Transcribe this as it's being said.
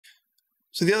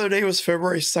So the other day was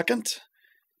February 2nd,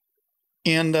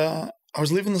 and I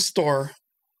was leaving the store,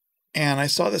 and I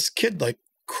saw this kid like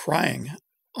crying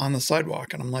on the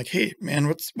sidewalk, and I'm like, "Hey, man,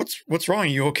 what's wrong? Are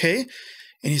you okay?"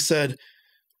 And he said,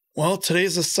 "Well,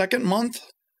 today's the second month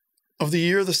of the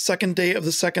year, the second day of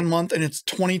the second month, and it's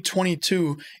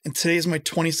 2022, and today's my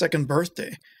 22nd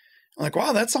birthday." I'm like,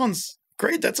 "Wow, that sounds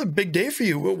great. That's a big day for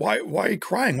you. Why are you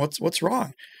crying? What's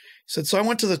wrong?" He said, "So I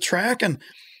went to the track and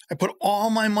I put all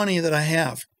my money that I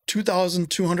have,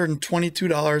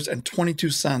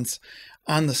 $2,222.22,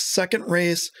 on the second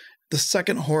race, the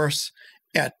second horse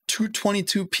at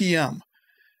 2:22 p.m.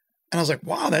 And I was like,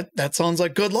 "Wow, that sounds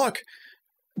like good luck.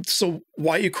 So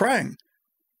why are you crying?"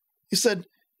 He said,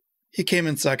 "He came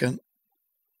in second."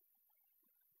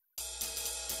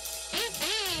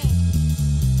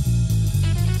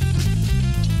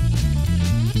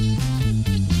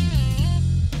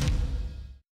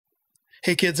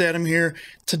 Hey kids, Adam here.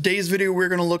 Today's video, we're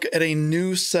going to look at a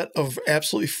new set of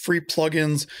absolutely free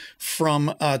plugins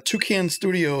from Tukan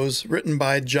Studios, written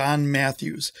by John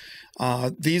Matthews.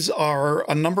 These are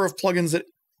a number of plugins that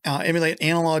emulate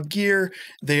analog gear.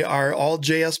 They are all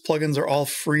JS plugins, are all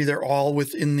free. They're all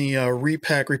within the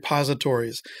Repack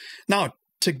repositories. Now,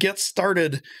 to get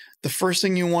started, the first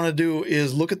thing you want to do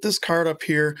is look at this card up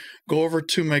here, go over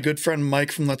to my good friend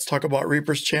Mike from Let's Talk About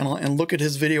Reaper's channel and look at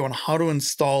his video on how to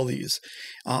install these.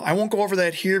 I won't go over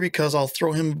that here because I'll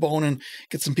throw him a bone and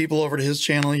get some people over to his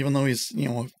channel, even though he's,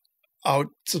 out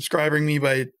subscribing me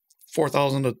by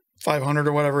 4,000 to 500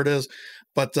 or whatever it is.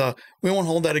 But we won't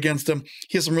hold that against him.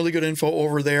 He has some really good info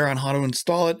over there on how to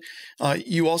install it.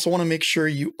 You also want to make sure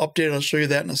you update it. I'll show you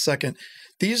that in a second.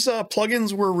 These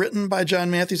plugins were written by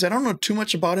John Matthews. I don't know too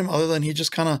much about him other than he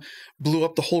just kind of blew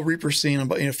up the whole Reaper scene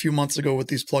about a few months ago with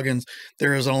these plugins.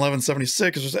 There is an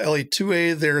 1176, there's an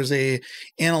LA2A, there's a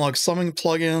analog summing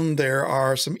plugin, there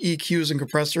are some EQs and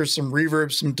compressors, some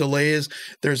reverbs, some delays.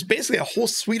 There's basically a whole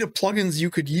suite of plugins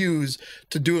you could use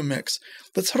to do a mix.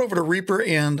 Let's head over to Reaper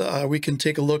and we can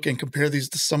take a look and compare these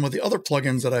to some of the other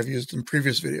plugins that I've used in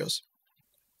previous videos.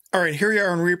 All right, here we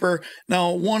are in Reaper.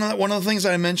 Now, one of the things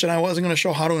that I mentioned, I wasn't going to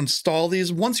show how to install these.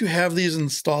 Once you have these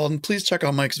installed, and please check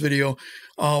out Mike's video,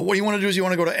 what you want to do is you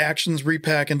want to go to Actions,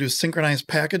 Repack, and do Synchronize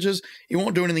Packages. You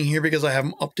won't do anything here because I have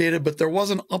them updated, but there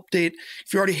was an update.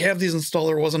 If you already have these installed,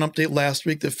 there was an update last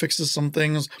week that fixes some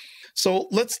things. So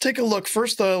let's take a look.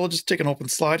 First, we'll just take an open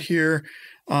slide here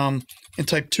and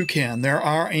type Tukan. There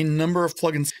are a number of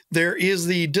plugins. There is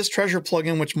the Disk Treasure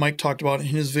plugin, which Mike talked about in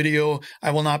his video.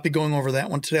 I will not be going over that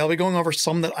one today. I'll be going over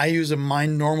some that I use in my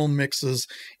normal mixes,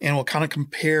 and we'll kind of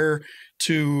compare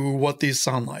to what these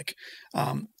sound like.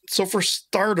 So for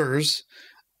starters,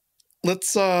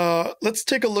 let's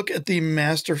take a look at the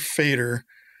Master Fader.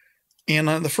 And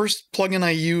the first plugin I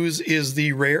use is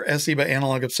the RareSE by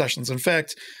Analog Obsessions. In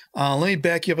fact, let me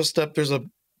back you up a step. There's a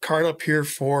card up here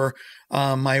for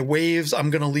my Waves, I'm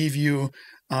Gonna Leave You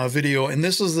video. And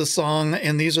this is the song,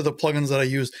 and these are the plugins that I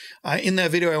use. In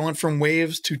that video, I went from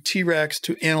Waves to T-Rex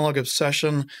to Analog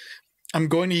Obsession. I'm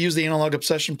going to use the Analog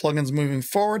Obsession plugins moving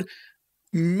forward,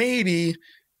 maybe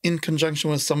in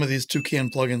conjunction with some of these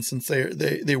Tukan plugins since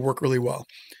they work really well.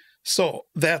 So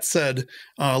that said,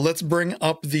 let's bring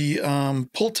up the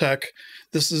Pultec.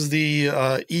 This is the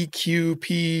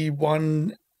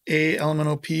EQP1A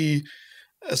LMNOP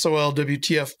SOL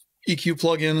WTF EQ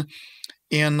plugin,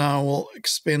 and we'll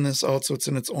expand this out so it's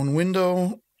in its own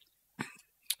window.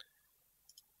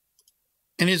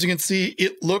 And as you can see,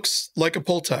 it looks like a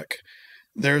Pultec.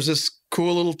 There's this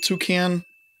cool little toucan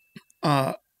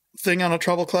thing on a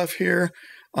treble clef here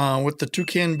with the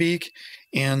toucan beak,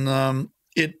 and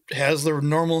it has the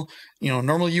normal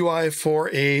UI for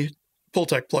a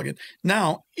Pultec plugin.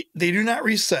 Now, they do not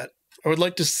reset. I would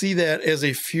like to see that as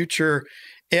a future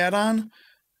add-on.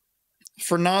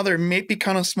 For now, they may be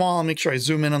kind of small. I'll make sure I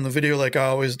zoom in on the video like I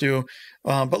always do.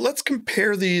 But let's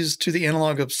compare these to the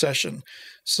Analog Obsession.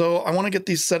 So I want to get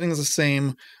these settings the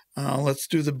same. Let's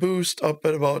do the boost up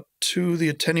at about 2, the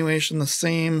attenuation the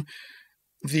same,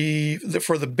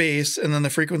 for the bass, and then the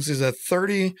frequency is at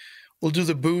 30. We'll do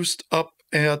the boost up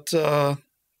at a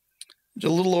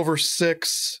little over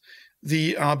 6,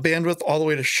 the bandwidth all the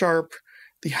way to sharp,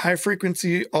 the high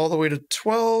frequency all the way to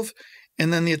 12,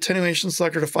 and then the attenuation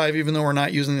selector to 5, even though we're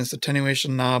not using this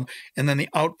attenuation knob, and then the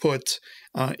output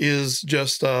is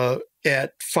just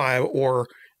at 5 or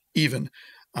even.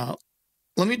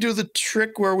 Let me do the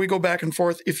trick where we go back and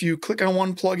forth. If you click on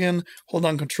one plugin, hold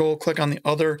on Control, click on the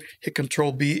other, hit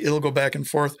Control B, it'll go back and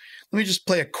forth. Let me just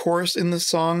play a chorus in this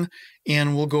song,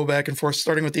 and we'll go back and forth,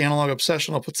 starting with the Analog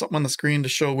Obsession. I'll put something on the screen to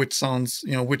show which sounds,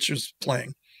 which is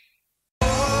playing.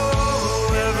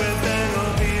 Oh, everything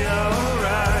will be alright.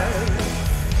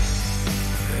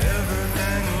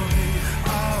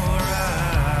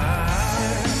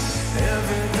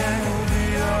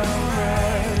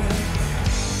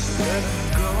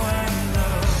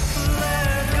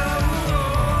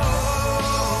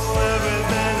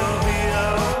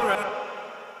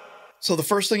 So the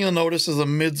first thing you'll notice is the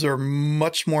mids are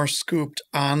much more scooped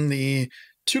on the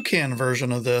Tukan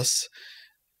version of this.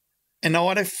 And now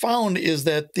what I found is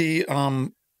that the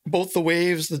both the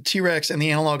waves, the T-Rex, and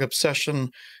the analog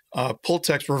obsession pull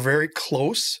text were very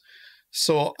close.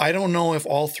 So I don't know if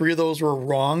all three of those were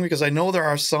wrong, because I know there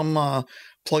are some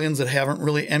plugins that haven't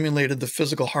really emulated the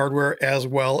physical hardware as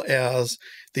well as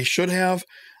they should have.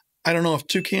 I don't know if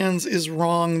Tukan's is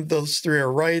wrong. Those three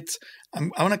are right.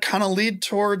 I'm going to kind of lead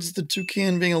towards the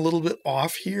Tukan being a little bit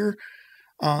off here.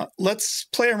 Let's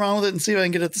play around with it and see if I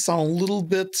can get it to sound a little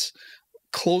bit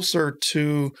closer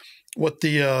to what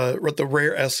the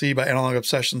RareSE by Analog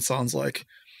Obsession sounds like.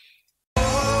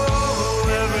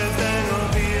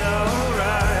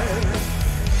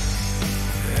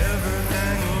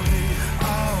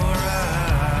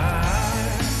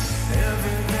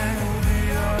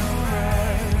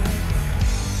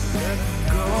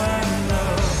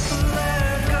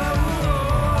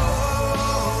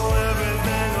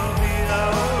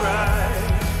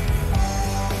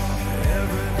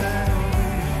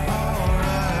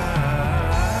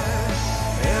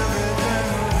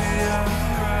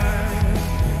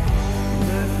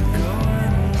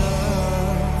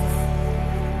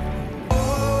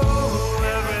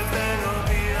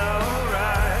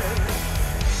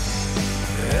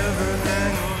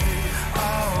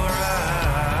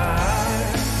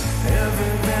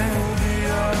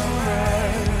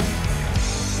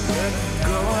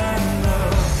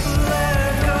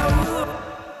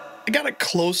 Got it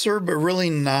closer, but really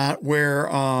not where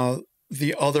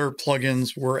the other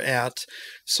plugins were at.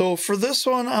 So for this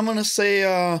one, I'm going to say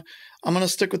I'm going to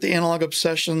stick with the Analog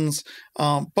Obsessions.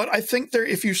 But I think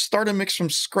if you start a mix from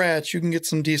scratch, you can get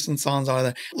some decent sounds out of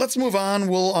that. Let's move on.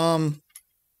 We'll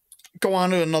go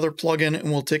on to another plugin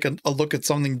and we'll take a look at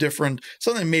something different,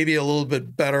 something maybe a little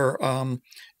bit better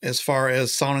as far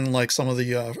as sounding like some of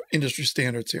the industry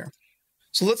standards here.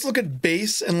 So let's look at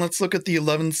bass, and let's look at the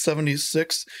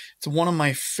 1176. It's one of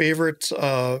my favorite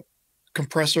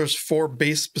compressors for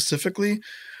bass specifically.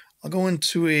 I'll go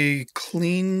into a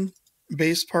clean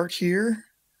bass part here.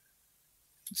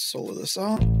 Let's solo this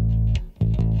out.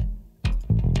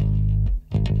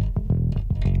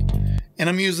 And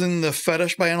I'm using the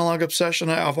FETISH by Analog Obsession.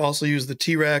 I've also used the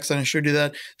T-Rex, and I showed you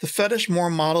that. The FETISH more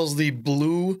models the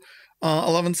blue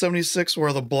 1176,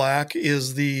 where the black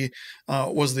is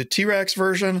was the T-Rex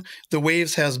version. The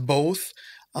Waves has both,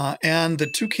 and the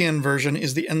Tukan version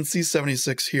is the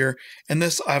NC76 here. And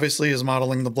this obviously is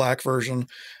modeling the black version,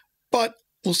 but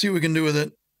we'll see what we can do with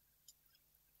it.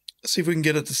 See if we can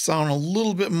get it to sound a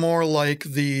little bit more like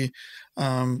the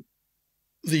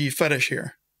FETISH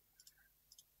here.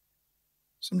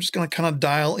 So I'm just going to kind of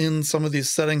dial in some of these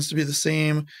settings to be the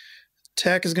same.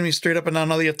 Attack is going to be straight up and down.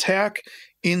 Now the attack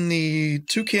in the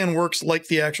Tukan works like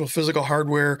the actual physical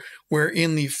hardware, where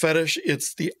in the FETISH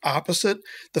it's the opposite.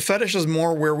 The FETISH is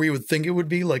more where we would think it would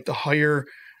be, like the higher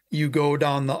you go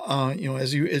down the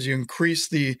as you increase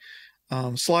the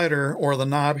slider or the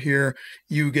knob here,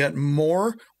 you get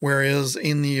more, whereas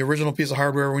in the original piece of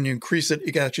hardware, when you increase it,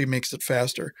 it actually makes it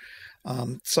faster.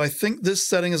 So I think this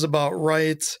setting is about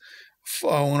right.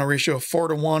 I want a ratio of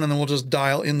 4:1, and then we'll just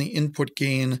dial in the input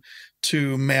gain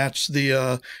to match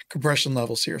the compression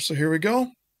levels here. So here we go.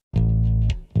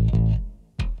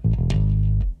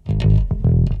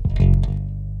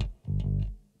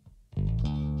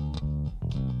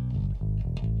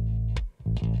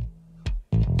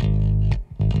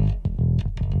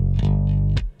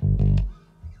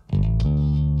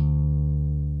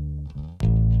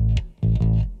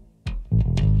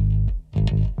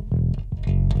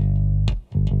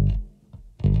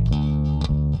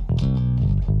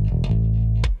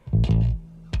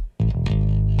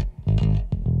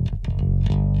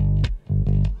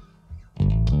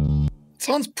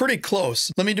 Sounds pretty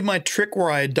close. Let me do my trick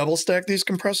where I double stack these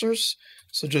compressors.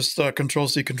 So just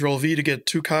Control-C, Control-V to get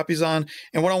 2 copies on.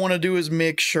 And what I want to do is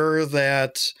make sure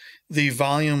that the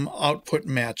volume output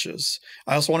matches.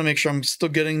 I also want to make sure I'm still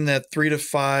getting that 3 to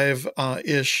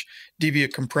 5-ish dB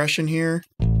of compression here.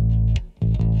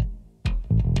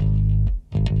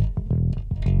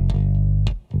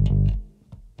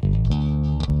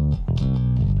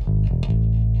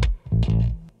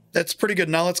 That's pretty good.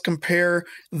 Now let's compare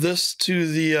this to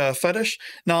the FETISH.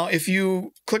 Now, if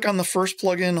you click on the first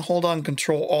plugin, hold on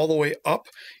Control all the way up,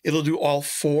 it'll do all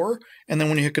 4. And then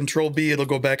when you hit Control B, it'll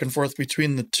go back and forth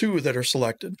between the 2 that are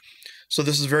selected. So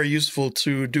this is very useful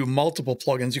to do multiple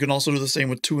plugins. You can also do the same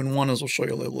with 2 and 1, as we'll show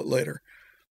you a little bit later.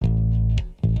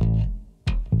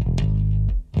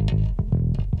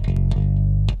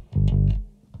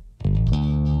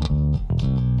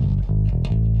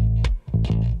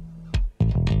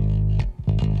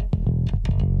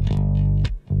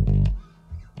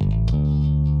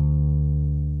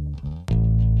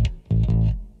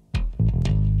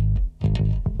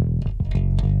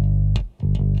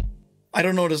 I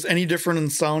don't notice any different in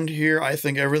sound here. I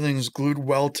think everything's glued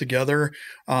well together.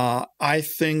 I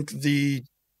think the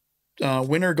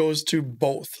winner goes to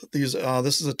both these.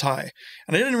 This is a tie,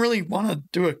 and I didn't really want to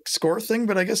do a score thing,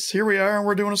 but I guess here we are and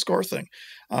we're doing a score thing.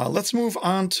 Let's move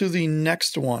on to the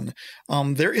next one.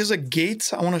 There is a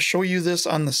gate. I want to show you this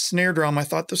on the snare drum. I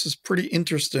thought this is pretty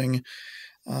interesting.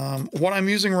 What I'm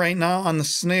using right now on the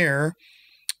snare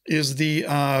is the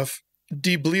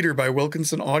DeBleeder by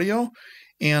Wilkinson Audio,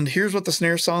 and here's what the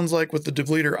snare sounds like with the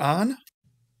DeBleeder on.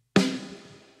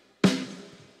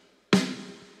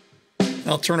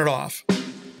 I'll turn it off.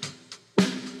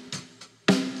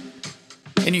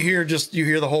 And you hear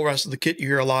the whole rest of the kit. You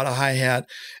hear a lot of hi-hat,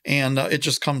 and it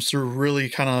just comes through really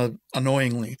kind of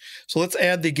annoyingly. So let's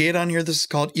add the gate on here. This is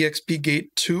called ExpGate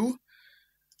 2.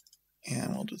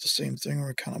 And we'll do the same thing.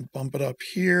 We're kind of bump it up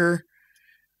here.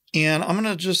 And I'm going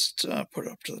to just put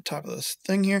it up to the top of this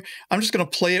thing here. I'm just going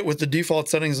to play it with the default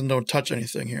settings and don't touch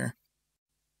anything here.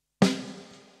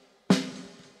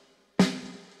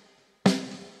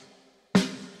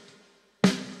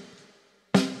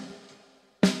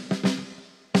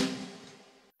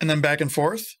 And then back and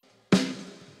forth.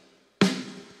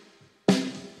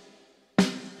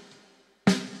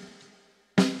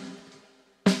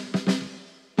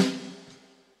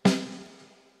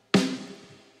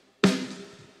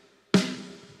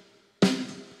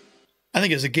 I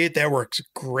think as a gate that works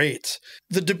great.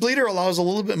 The DeBleeder allows a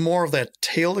little bit more of that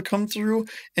tail to come through,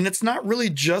 and it's not really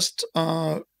just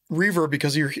reverb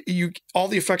because all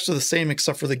the effects are the same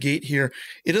except for the gate here.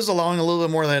 It is allowing a little bit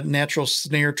more of that natural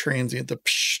snare transient, the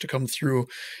psh, to come through.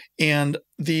 And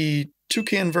the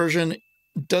Tukan version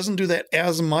doesn't do that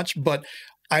as much, but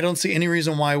I don't see any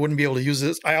reason why I wouldn't be able to use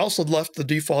this. I also left the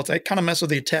defaults. I kind of mess with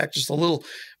the attack just a little,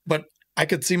 but I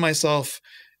could see myself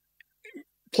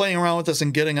playing around with this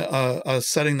and getting a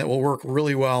setting that will work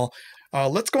really well.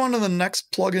 Let's go on to the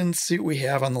next plugin, see what we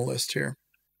have on the list here.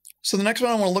 So the next one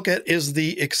I want to look at is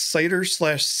the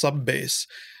Exciter+Sub bass.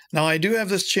 Now I do have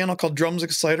this channel called Drums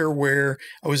Exciter where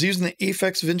I was using the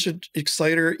Aphex Vintage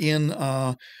Exciter in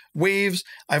waves.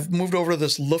 I've moved over to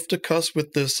this Luftikus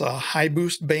with this high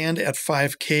boost band at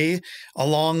 5K,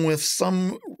 along with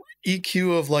some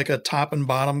EQ of like a top and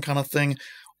bottom kind of thing.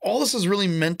 All this is really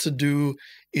meant to do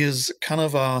is kind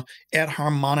of add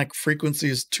harmonic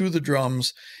frequencies to the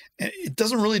drums. It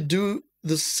doesn't really do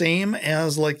the same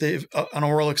as like an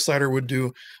oral exciter would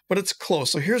do, but it's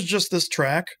close. So here's just this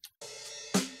track.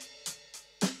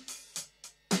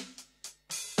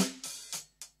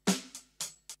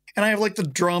 And I have like the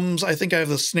drums, I think I have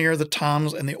the snare, the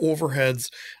toms, and the overheads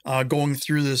going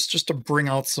through this just to bring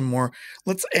out some more.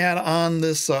 Let's add on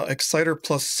this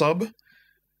Exciter+Sub.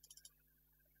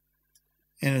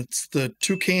 And it's the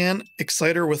Tukan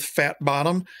Exciter with fat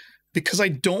bottom, because I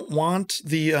don't want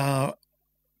the, I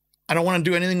don't want to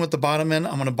do anything with the bottom end.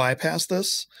 I'm going to bypass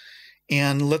this,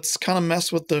 and let's kind of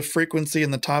mess with the frequency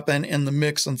and the top end and the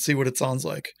mix and see what it sounds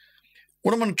like.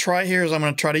 What I'm going to try here is I'm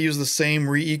going to try to use the same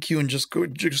re-EQ and just go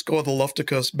with the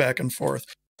Luftikus back and forth.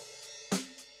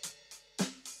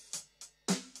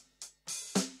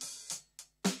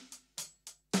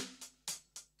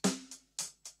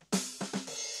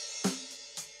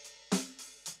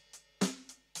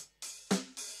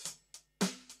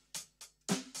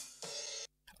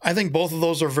 I think both of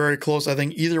those are very close. I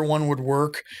think either one would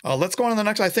work. Let's go on to the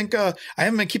next. I think I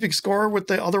haven't been keeping score with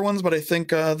the other ones, but I think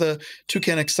the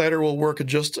Tukan Exciter will work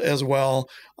just as well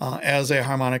as a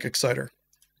harmonic exciter.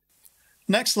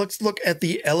 Next, let's look at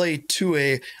the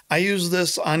LA2A. I use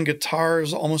this on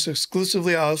guitars almost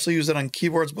exclusively. I also use it on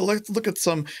keyboards, but let's look at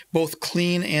some both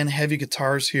clean and heavy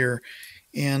guitars here.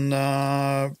 And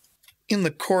in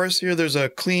the chorus here, there's a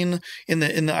clean,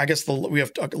 I guess we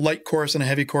have a light chorus and a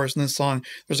heavy chorus in this song.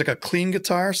 There's like a clean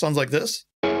guitar, sounds like this.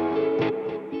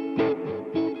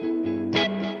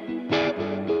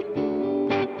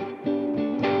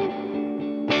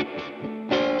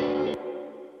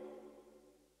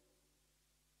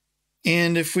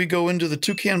 And if we go into the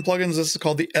Tukan plugins, this is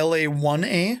called the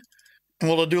LA1A. And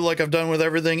what I'll do, like I've done with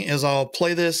everything, is I'll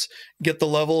play this, get the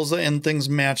levels and things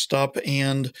matched up,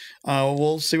 and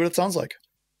we'll see what it sounds like.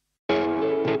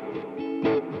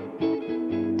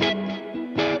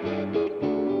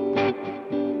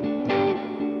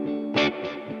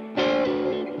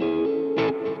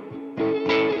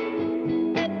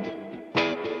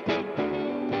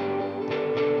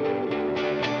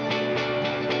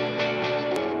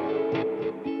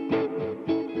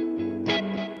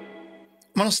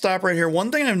 I'm going to stop right here. One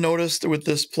thing I've noticed with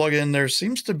this plugin, there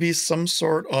seems to be some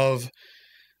sort of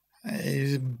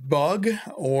a bug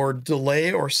or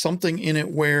delay or something in it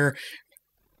where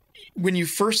when you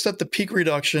first set the peak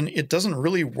reduction, it doesn't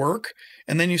really work.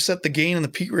 And then you set the gain and the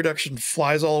peak reduction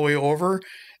flies all the way over.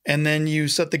 And then you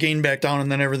set the gain back down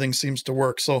and then everything seems to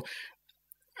work. So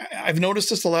I've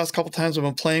noticed this the last couple times I've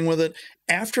been playing with it.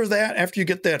 After that, after you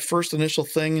get that first initial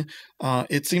thing,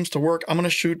 it seems to work. I'm going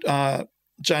to shoot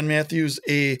John Matthews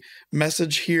a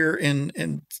message here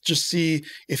and just see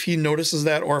if he notices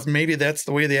that, or if maybe that's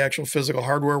the way the actual physical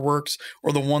hardware works,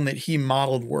 or the one that he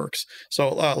modeled works. So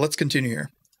let's continue here.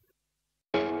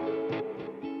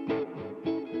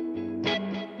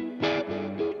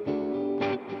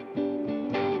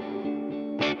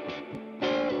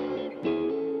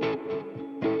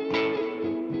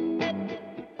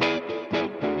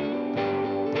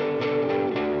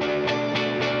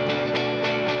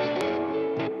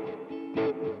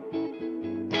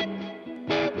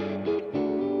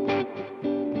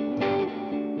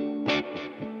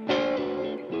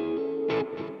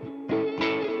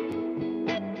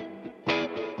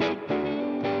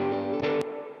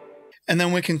 And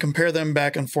then we can compare them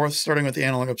back and forth, starting with the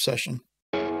analog obsession.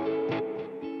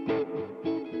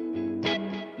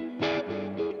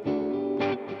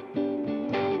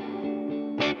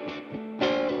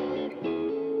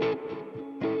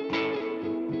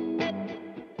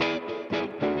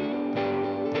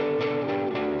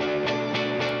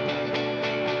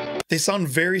 They sound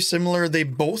very similar. They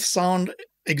both sound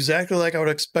exactly like I would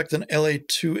expect an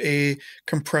LA2A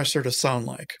compressor to sound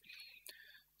like.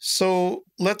 So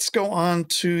let's go on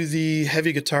to the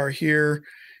heavy guitar here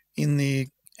in the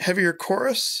heavier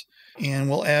chorus, and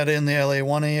we'll add in the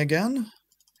LA1A again.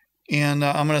 And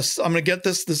I'm gonna get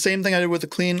this the same thing I did with the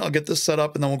clean. I'll get this set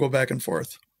up and then we'll go back and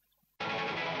forth.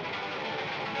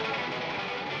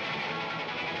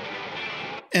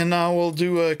 And now we'll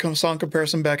do a song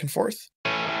comparison back and forth.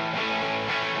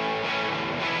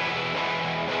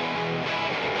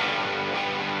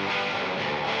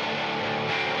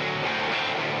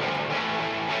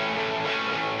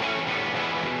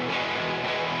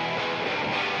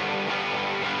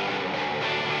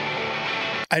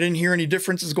 I didn't hear any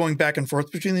differences going back and forth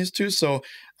between these two, so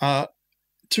Tukan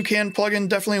plugin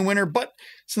definitely a winner. But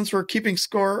since we're keeping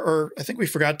score, or I think we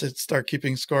forgot to start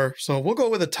keeping score, so we'll go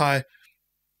with a tie.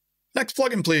 Next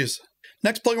plugin, please.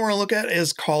 Next plugin we're going to look at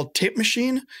is called Tape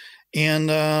Machine, and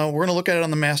we're going to look at it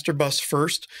on the master bus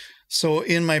first. So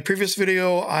in my previous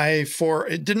video,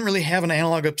 it didn't really have an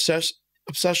analog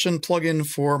obsession plugin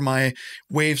for my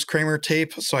Waves Kramer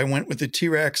tape, so I went with the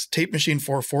T-Rex Tape Machine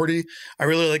 440. I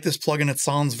really like this plugin. It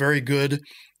sounds very good.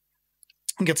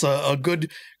 It gets a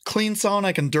good clean sound.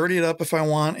 I can dirty it up if I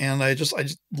want, and I just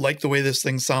like the way this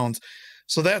thing sounds.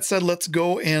 So that said, let's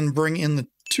go and bring in the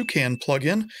Tukan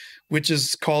plugin, which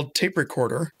is called Tape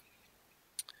Recorder.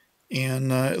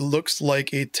 And it looks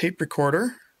like a tape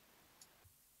recorder,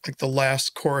 like the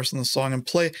last chorus in the song and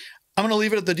play. I'm going to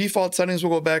leave it at the default settings.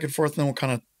 We'll go back and forth, and then we'll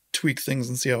kind of tweak things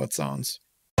and see how it sounds.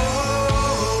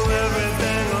 Oh,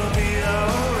 everything will be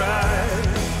alright.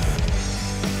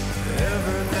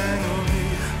 Everything will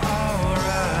be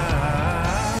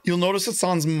alright. You'll notice it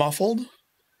sounds muffled.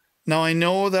 Now, I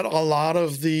know that a lot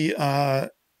of the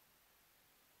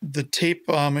tape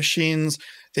machines,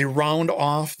 they round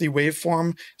off the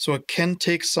waveform, so it can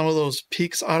take some of those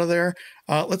peaks out of there.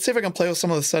 Let's see if I can play with some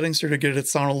of the settings here to get it to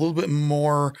sound a little bit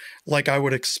more like I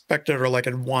would expect it, or like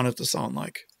I'd want it to sound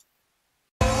like.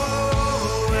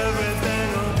 Oh,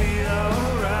 everything will be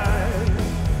alright.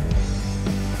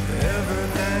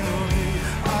 Everything will be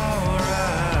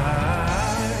alright.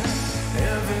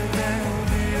 Everything will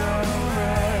be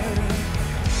alright.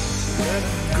 Let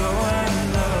go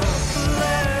and love.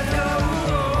 Let go.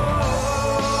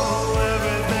 Oh,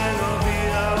 everything will be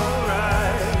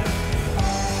alright.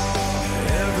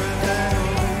 Everything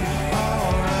will be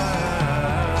alright.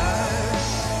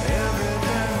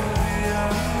 Everything will be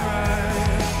alright.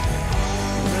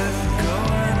 Let go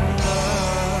and love.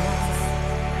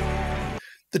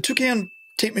 The Tukan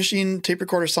Tape Machine tape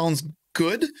recorder sounds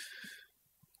good.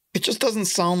 It just doesn't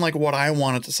sound like what I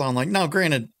want it to sound like. Now,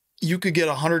 granted, you could get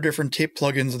 100 different tape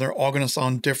plugins and they're all going to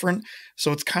sound different,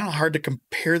 so it's kind of hard to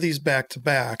compare these back to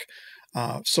back.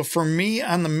 So for me,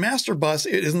 on the master bus,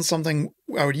 it isn't something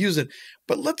I would use it.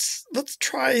 But let's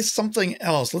try something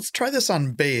else. Let's try this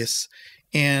on bass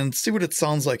and see what it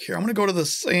sounds like here. I'm going to go to the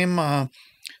same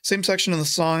section in the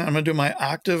song. I'm going to do my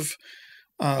octave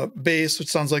bass, which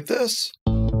sounds like this.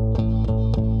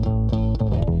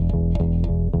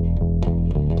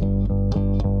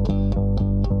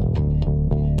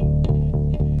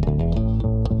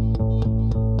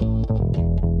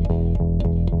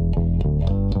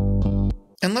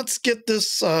 And let's get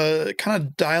this kind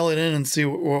of dial it in and see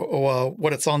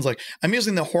what it sounds like. I'm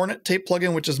using the HoRNet tape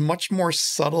plugin, which is much more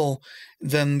subtle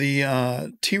than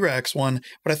the T-Rex one,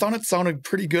 but I thought it sounded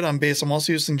pretty good on bass. I'm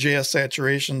also using JS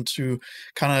Saturation to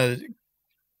kind of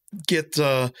get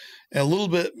a little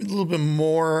bit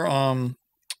more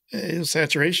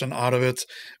saturation out of it.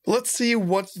 But let's see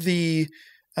what the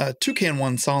Tukan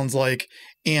one sounds like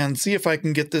and see if I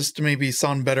can get this to maybe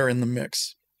sound better in the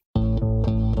mix.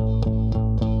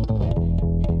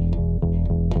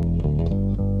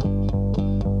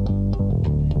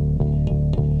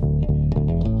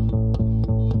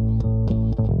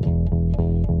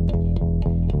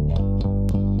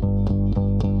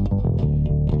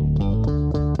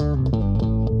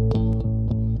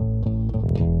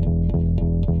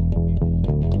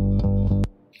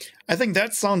 I think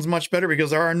that sounds much better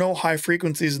because there are no high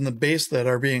frequencies in the bass that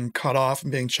are being cut off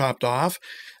and being chopped off.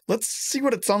 Let's see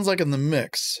what it sounds like in the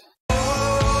mix.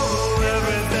 Oh,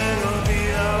 everything will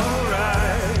be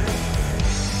alright.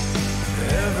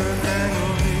 Everything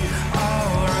will be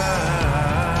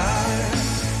alright.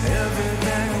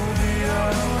 Everything will be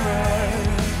alright.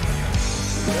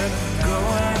 Let go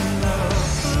and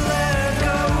love. Let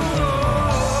go.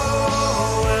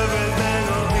 Oh, everything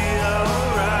will be alright.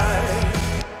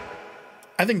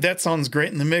 I think that sounds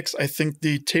great in the mix. I think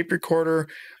the tape recorder,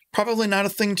 probably not a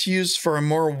thing to use for a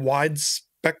more wide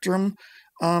spectrum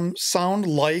sound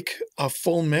like a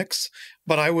full mix,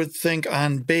 but I would think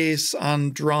on bass,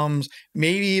 on drums,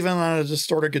 maybe even on a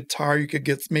distorted guitar, you could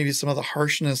get maybe some of the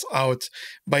harshness out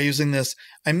by using this.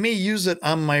 I may use it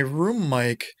on my room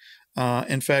mic.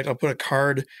 In fact, I'll put a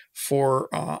card for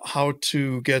how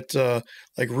to get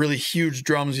like really huge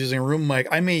drums using a room mic.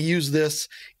 I may use this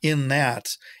in that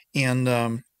and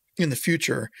in the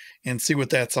future and see what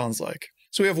that sounds like.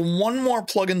 So we have one more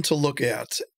plugin to look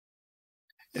at.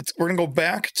 We're going to go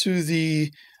back to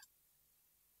the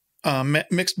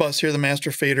mix bus here, the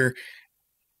master fader.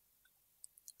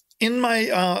 In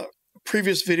my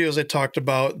previous videos, I talked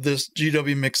about this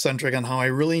GW MixCentric and how I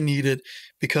really need it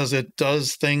because it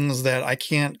does things that I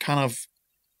can't kind of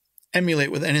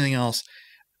emulate with anything else.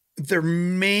 There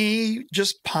may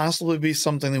just possibly be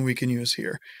something that we can use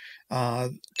here.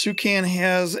 Tukan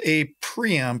has a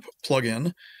PreAmp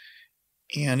plugin,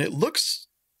 and it looks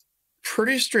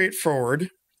pretty straightforward.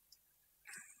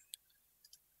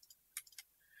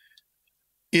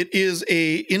 It is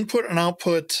a input and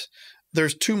output.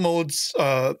 There's two modes,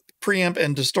 preamp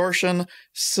and distortion,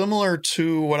 similar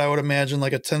to what I would imagine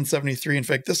like a 1073. In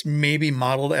fact, this may be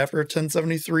modeled after a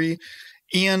 1073.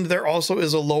 And there also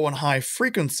is a low and high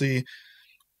frequency.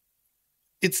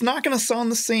 It's not going to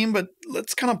sound the same, but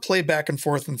let's kind of play back and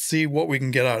forth and see what we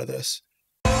can get out of this.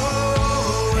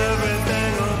 Oh,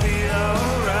 everything will be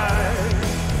alright.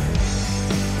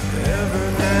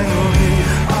 Everything will be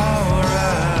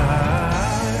alright.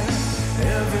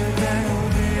 Everything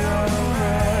will be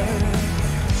alright.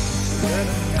 Let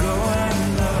go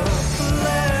and love.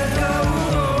 Let go.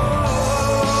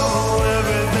 Oh,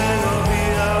 everything will be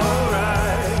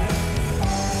alright.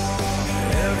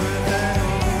 Everything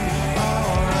will be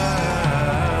alright.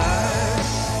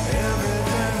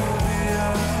 Everything will be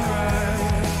alright.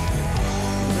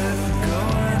 Let go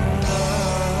and love.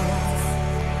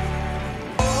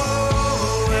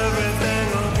 Oh, everything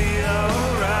will be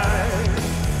alright.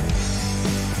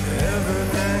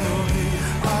 Everything will be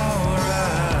alright.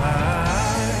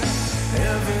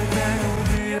 Everything will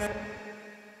be.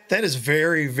 That is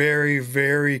very, very,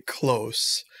 very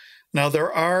close. Now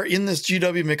there are, in this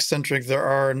GW MixCentric, there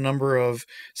are a number of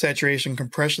saturation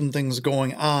compression things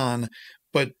going on,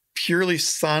 but purely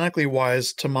sonically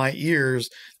wise to my ears,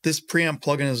 this preamp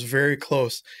plugin is very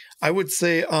close. I would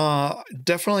say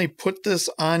definitely put this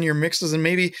on your mixes, and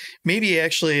maybe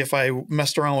actually if I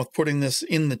messed around with putting this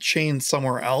in the chain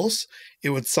somewhere else, it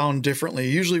would sound differently.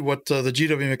 Usually what the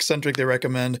GW MixCentric they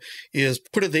recommend is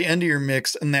put it at the end of your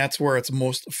mix, and that's where it's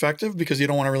most effective because you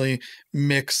don't want to really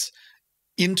mix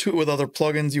into it with other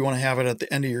plugins. You want to have it at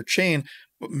the end of your chain.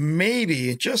 But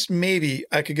maybe, just maybe,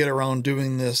 I could get around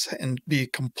doing this and be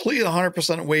completely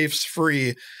 100% waves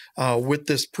free with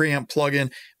this preamp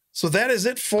plugin. So that is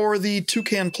it for the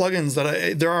Tukan plugins.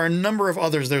 There are a number of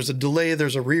others. There's a delay,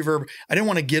 there's a reverb. I didn't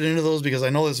want to get into those because I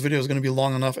know this video is going to be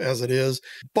long enough as it is.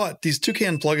 But these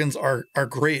Tukan plugins are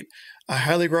great. I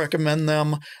highly recommend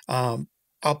them.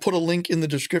 I'll put a link in the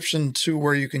description to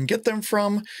where you can get them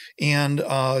from, and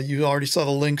you already saw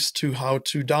the links to how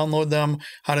to download them,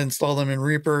 how to install them in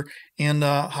REAPER, and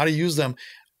how to use them.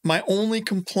 My only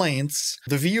complaints,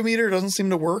 the VU meter doesn't seem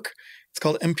to work, It's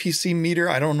called MPC meter.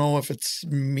 I don't know if it's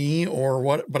me or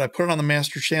what, but I put it on the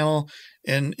master channel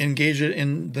and engage it,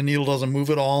 and the needle doesn't move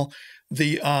at all.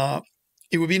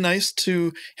 It would be nice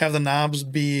to have the knobs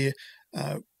be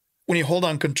when you hold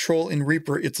on control in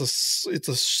Reaper, it's a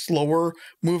slower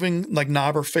moving like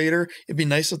knob or fader. It'd be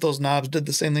nice if those knobs did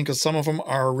the same thing, because some of them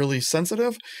are really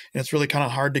sensitive and it's really kind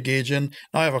of hard to gauge in.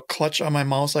 Now I have a clutch on my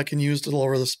mouse I can use to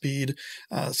lower the speed,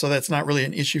 so that's not really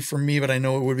an issue for me, but I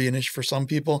know it would be an issue for some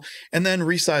people. And then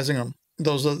resizing them.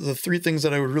 Those are the three things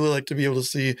that I would really like to be able to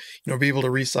see, be able to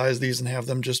resize these and have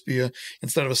them just be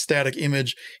instead of a static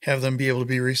image, have them be able to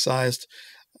be resized.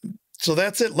 So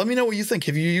that's it. Let me know what you think.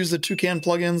 Have you used the Tukan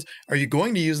plugins? Are you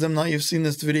going to use them now you've seen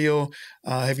this video?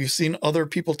 Have you seen other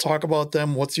people talk about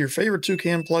them? What's your favorite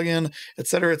Tukan plugin,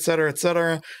 etc., etc.,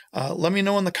 etc.? Let me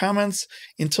know in the comments.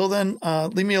 Until then,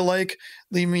 leave me a like,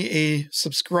 leave me a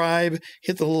subscribe,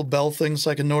 hit the little bell thing so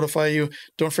I can notify you.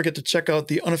 Don't forget to check out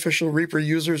the unofficial Reaper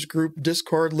users group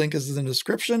Discord. Link is in the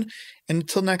description. And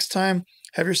until next time,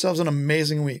 have yourselves an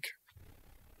amazing week.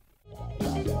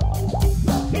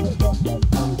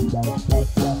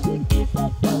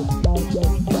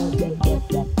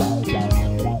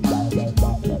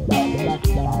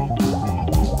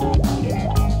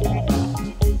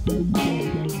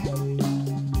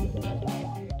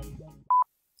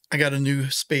 I got a new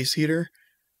space heater.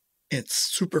 It's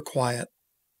super quiet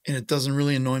and it doesn't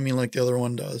really annoy me like the other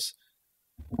one does.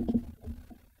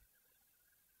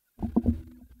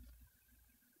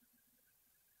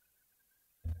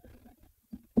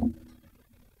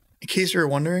 In case you're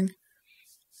wondering,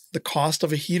 the cost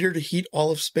of a heater to heat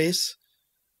all of space,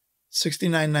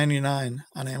 $69.99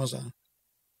 on Amazon.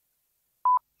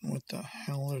 What the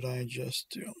hell did I just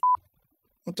do?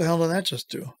 What the hell did that just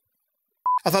do?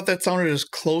 I thought that sounded as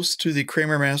close to the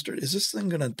Kramer Master. Is this thing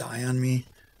gonna die on me?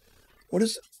 What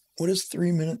does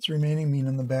 3 minutes remaining mean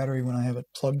in the battery when I have it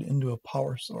plugged into a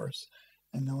power source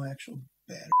and no actual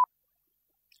battery?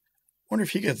 I wonder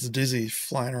if he gets dizzy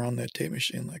flying around that tape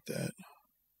machine like that.